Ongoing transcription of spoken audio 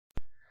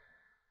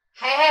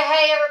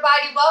Hey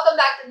everybody, welcome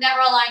back to Never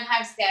Alone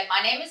Homestead.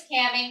 My name is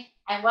Cammie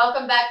and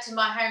welcome back to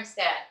my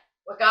homestead.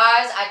 Well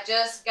guys, I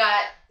just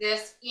got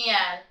this in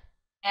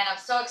and I'm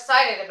so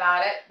excited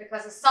about it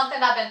because it's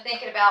something I've been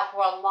thinking about for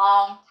a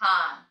long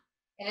time.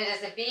 And it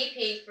is a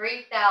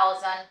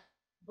BP-3000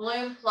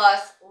 Bloom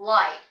Plus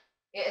light.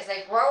 It is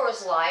a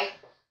grower's light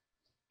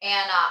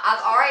and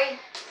I've already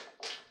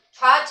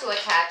tried to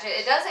attach it.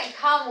 It doesn't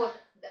come with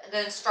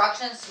the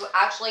instructions to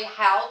actually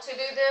how to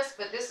do this,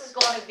 but this is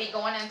going to be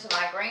going into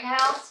my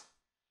greenhouse.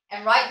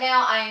 And right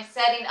now I am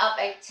setting up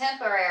a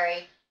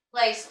temporary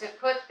place to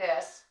put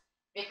this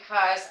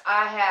because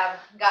I have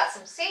got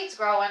some seeds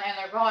growing and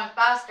they're growing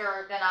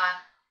faster than I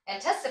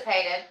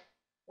anticipated,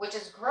 which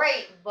is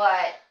great.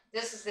 But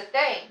this is the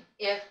thing,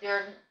 if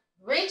they're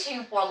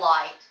reaching for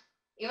light,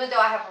 even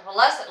though I have a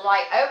fluorescent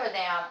light over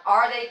them,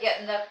 are they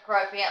getting the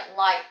appropriate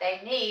light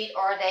they need,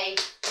 or are they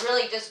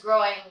really just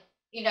growing,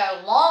 you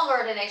know,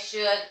 longer than they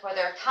should for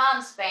their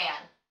time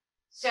span?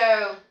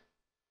 So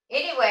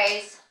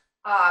anyways,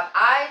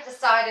 I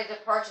decided to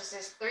purchase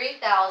this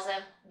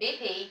 3000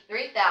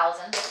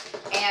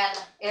 BP-3000, and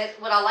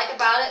what I like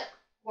about it,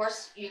 of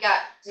course, you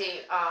get to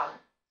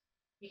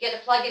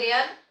plug it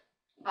in.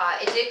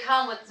 It did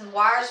come with some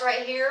wires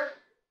right here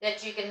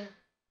that you can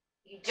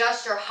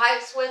adjust your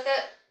heights with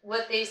it,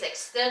 with these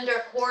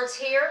extender cords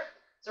here.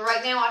 So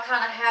right now I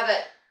kind of have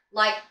it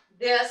like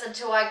this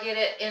until I get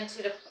it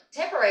into the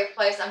temporary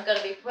place I'm going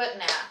to be putting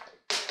it.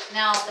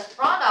 Now the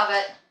front of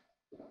it,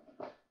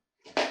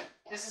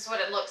 this is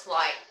what it looks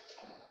like.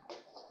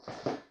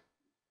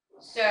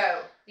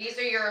 So these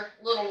are your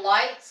little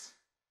lights,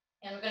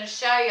 and I'm going to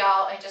show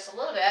y'all in just a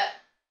little bit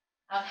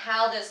on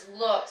how this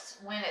looks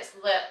when it's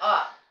lit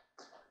up.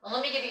 Well,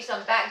 let me give you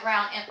some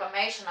background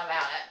information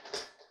about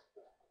it.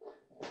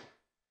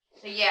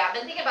 So yeah, I've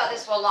been thinking about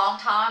this for a long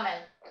time,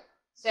 and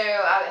so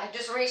I have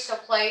just reached a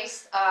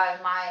place.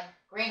 My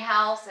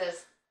greenhouse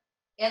is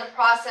in the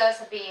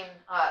process of being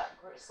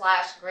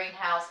slash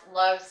greenhouse,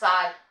 low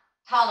side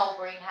tunnel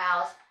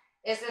greenhouse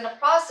is in the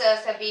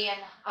process of being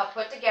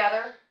put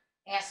together,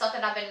 and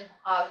something I've been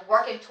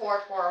working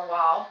toward for a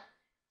while.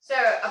 So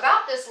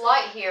about this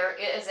light here,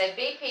 it is a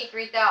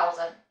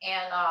BP-3000,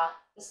 and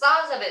the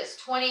size of it is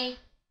 20.8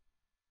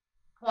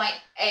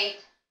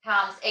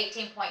 times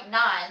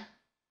 18.9.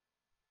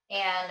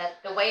 And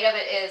the weight of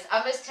it is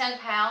almost 10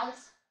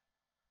 pounds.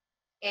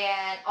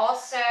 And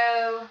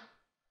also,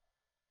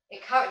 the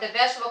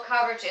vegetable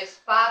coverage is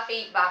 5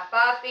 feet by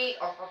 5 feet,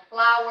 or for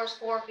flowers,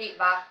 4 feet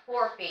by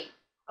 4 feet.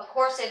 Of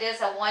course, it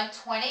is a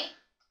 120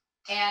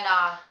 and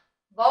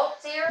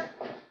volts here.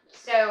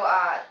 So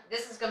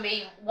this is going to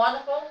be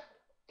wonderful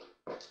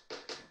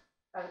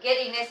of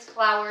getting these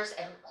flowers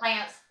and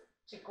plants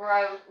to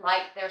grow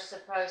like they're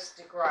supposed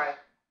to grow.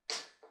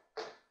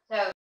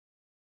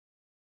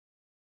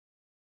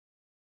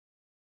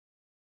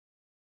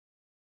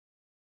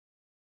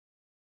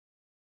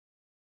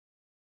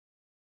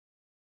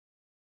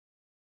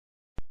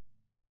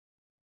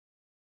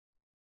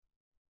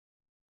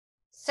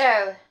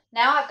 So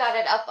now I've got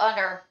it up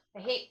under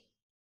the heat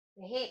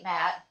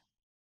mat,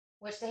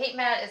 which the heat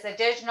mat is a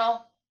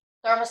digital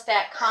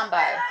thermostat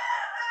combo.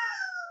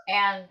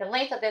 And the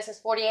length of this is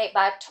 48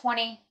 by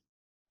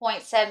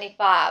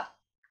 20.75.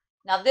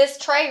 Now this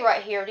tray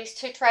right here, these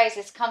two trays,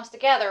 this comes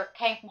together,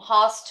 came from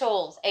Hoss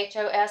Tools,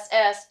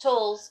 H-O-S-S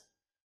Tools.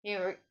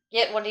 You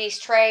get one of these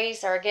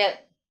trays, or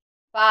get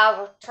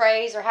 5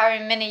 trays, or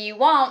however many you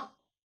want,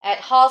 at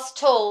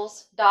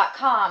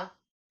hosstools.com.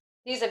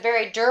 These are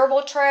very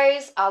durable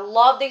trays. I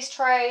love these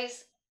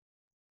trays.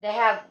 They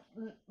have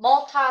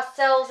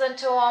multi-cells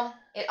into them.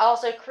 It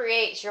also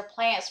creates your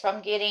plants from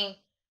getting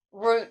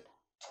root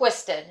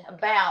twisted,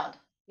 bound,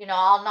 you know,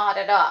 all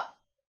knotted up.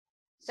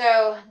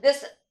 So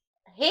this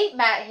heat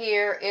mat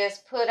here is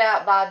put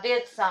out by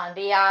Vidsun,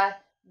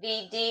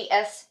 V-I-V-D-S-U-N.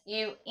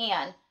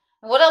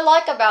 And what I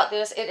like about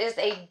this, it is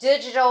a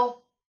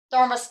digital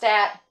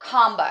thermostat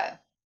combo.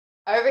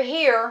 Over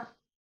here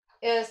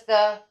is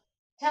the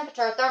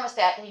temperature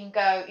thermostat. You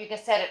can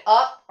set it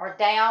up or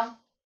down.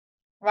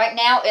 Right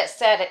now it's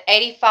set at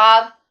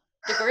 85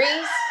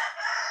 degrees,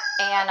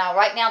 and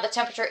right now the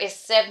temperature is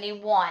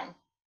 71.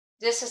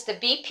 This is the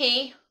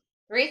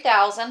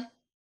BP-3000,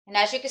 and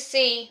as you can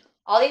see,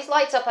 all these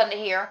lights up under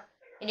here,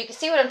 and you can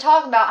see what I'm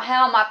talking about,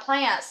 how my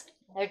plants,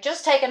 they're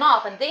just taking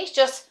off, and these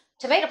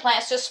tomato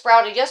plants just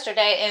sprouted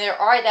yesterday, and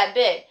they're already that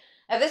big.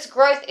 Now this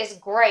growth is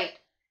great,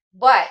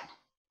 but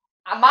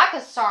my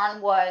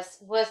concern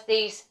was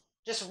these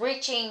just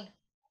reaching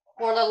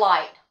for the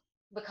light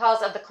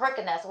because of the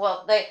crookedness.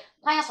 Well, the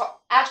plants will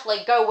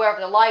actually go wherever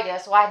the light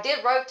is, so I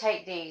did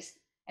rotate these,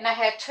 and I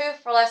had 2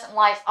 fluorescent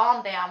lights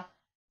on them,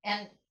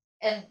 and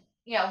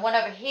you know, one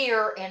over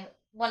here and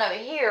one over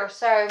here.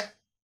 So,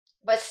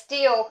 but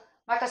still,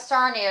 my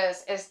concern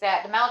is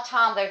that the amount of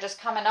time they're just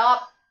coming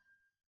up,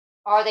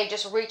 are they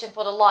just reaching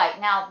for the light?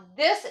 Now,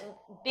 this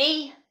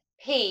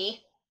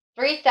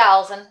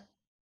BP-3000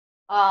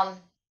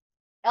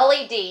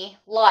 LED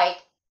light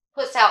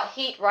puts out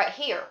heat right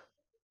here.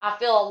 I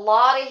feel a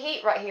lot of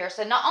heat right here.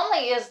 So not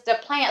only is the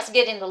plants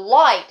getting the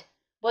light,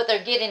 but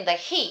they're getting the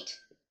heat.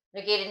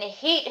 They're getting the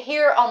heat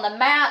here on the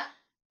mat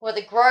for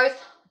the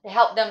growth to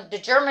help them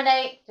to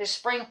germinate, to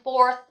spring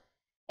forth.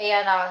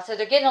 And so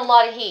they're getting a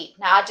lot of heat.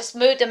 Now I just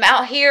moved them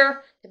out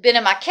here. They've been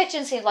in my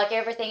kitchen. Seems like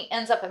everything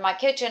ends up in my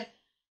kitchen.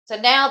 So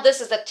now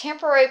this is a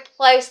temporary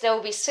place they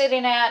will be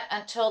sitting at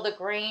until the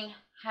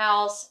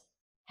greenhouse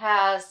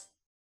has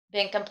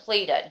been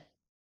completed.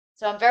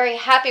 So I'm very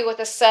happy with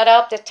the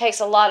setup. That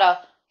takes a lot of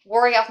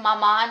worry off my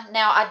mind.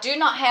 Now I do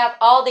not have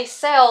all these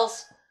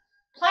cells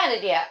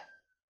planted yet.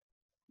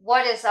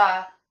 What is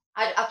I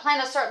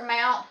plant a certain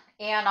amount,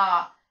 and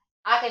I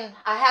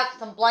have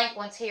some blank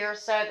ones here,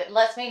 so that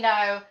lets me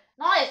know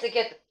not only to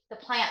get the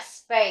plant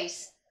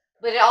space,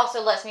 but it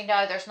also lets me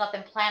know there's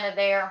nothing planted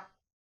there.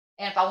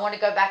 And if I want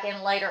to go back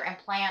in later and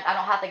plant, I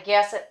don't have to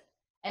guess it.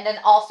 And then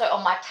also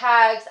on my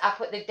tags, I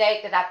put the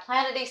date that I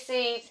planted these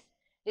seeds.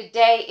 The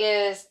day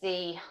is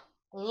the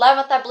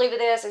 11th, I believe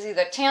it is. It's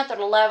either 10th or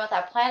the 11th.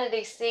 I planted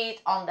these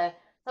seeds on the,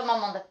 some of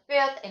them on the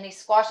 5th, and these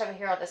squash over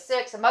here on the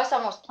 6th. And most of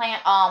them was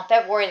planted on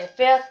February the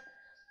 5th.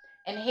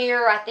 And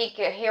here, I think,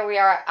 here we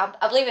are,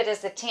 I believe it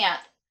is the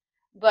 10th.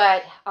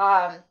 But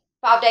 5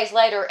 days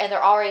later, and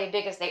they're already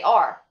big as they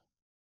are.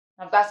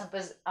 I've got some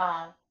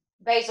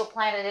basil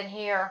planted in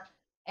here.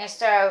 And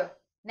so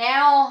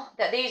now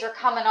that these are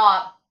coming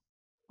up,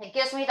 it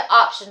gives me the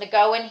option to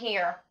go in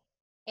here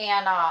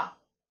and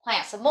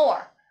plant some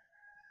more.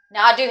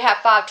 Now I do have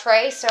 5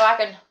 trays, so I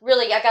can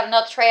really, I got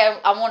another tray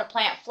I want to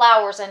plant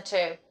flowers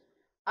into.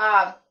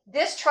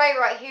 This tray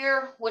right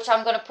here, which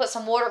I'm going to put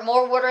some water,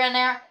 more water in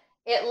there,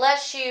 it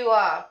lets you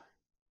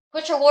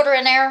put your water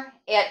in there.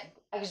 It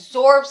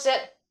absorbs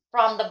it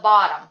from the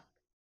bottom.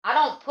 I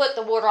don't put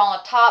the water on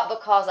the top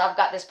because I've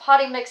got this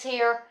potting mix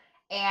here,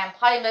 and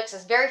potting mix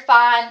is very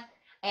fine,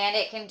 and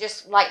it can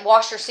just like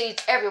wash your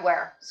seeds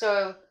everywhere.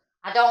 So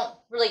I don't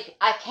really,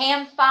 I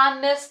can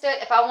fine mist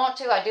it if I want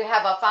to. I do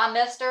have a fine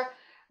mister,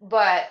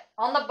 but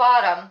on the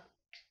bottom,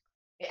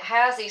 it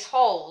has these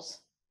holes.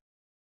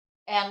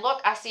 And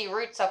look, I see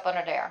roots up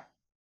under there.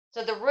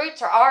 So the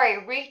roots are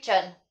already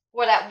reaching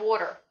for that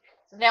water.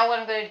 So now what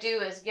I'm going to do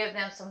is give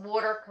them some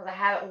water because I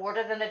haven't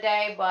watered in a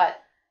day, but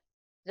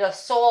the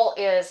soil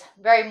is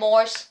very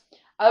moist.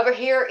 Over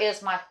here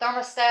is my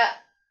thermostat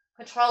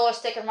controller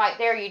sticking right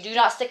there. You do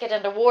not stick it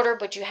into water,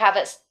 but you have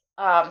it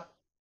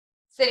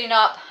sitting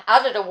up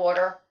out of the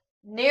water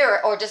near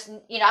it, or just,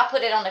 you know, I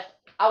put it on the,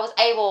 I was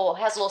able, it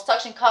has a little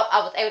suction cup, I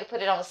was able to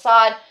put it on the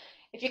side.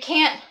 If you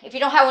can't, if you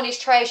don't have one of these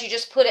trays, you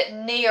just put it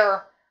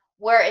near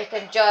where it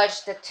can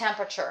judge the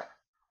temperature.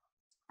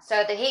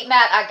 So the heat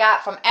mat I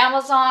got from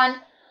Amazon.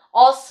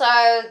 Also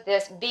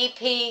this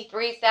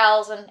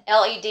BP-3000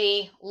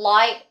 LED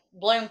light,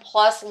 Bloom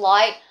Plus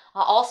light.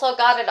 I also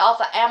got it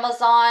off of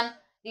Amazon.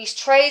 These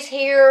trays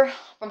here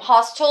from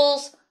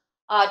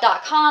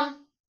HossTools.com.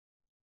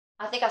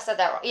 I think I said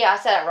that right. Yeah, I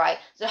said it right.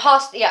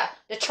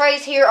 The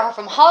trays here are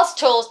from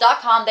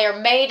HossTools.com. They are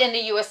made in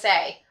the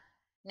USA.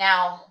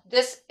 Now,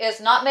 this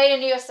is not made in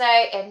the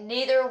USA, and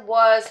neither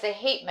was the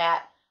heat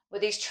mat.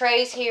 But these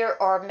trays here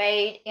are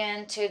made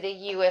into the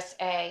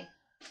USA.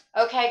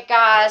 Okay,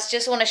 guys,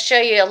 just want to show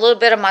you a little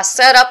bit of my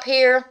setup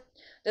here.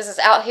 This is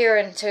out here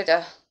into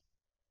the,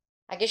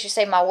 I guess you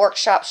say my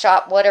workshop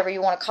shop, whatever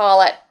you want to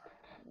call it.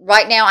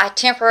 Right now, I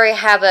temporarily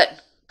have it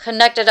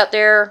connected up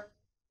there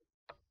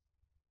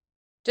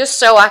just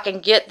so I can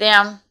get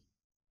them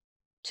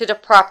to the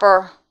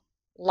proper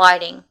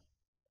lighting.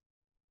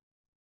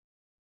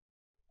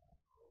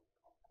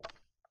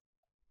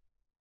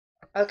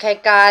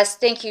 Okay, guys,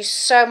 thank you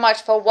so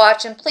much for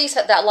watching. Please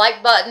hit that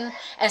like button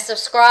and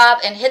subscribe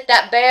and hit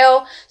that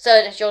bell so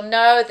that you'll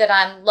know that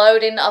I'm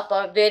loading up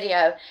a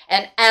video.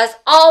 And as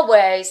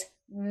always,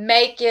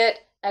 make it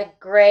a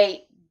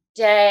great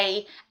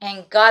day,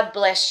 and God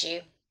bless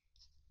you.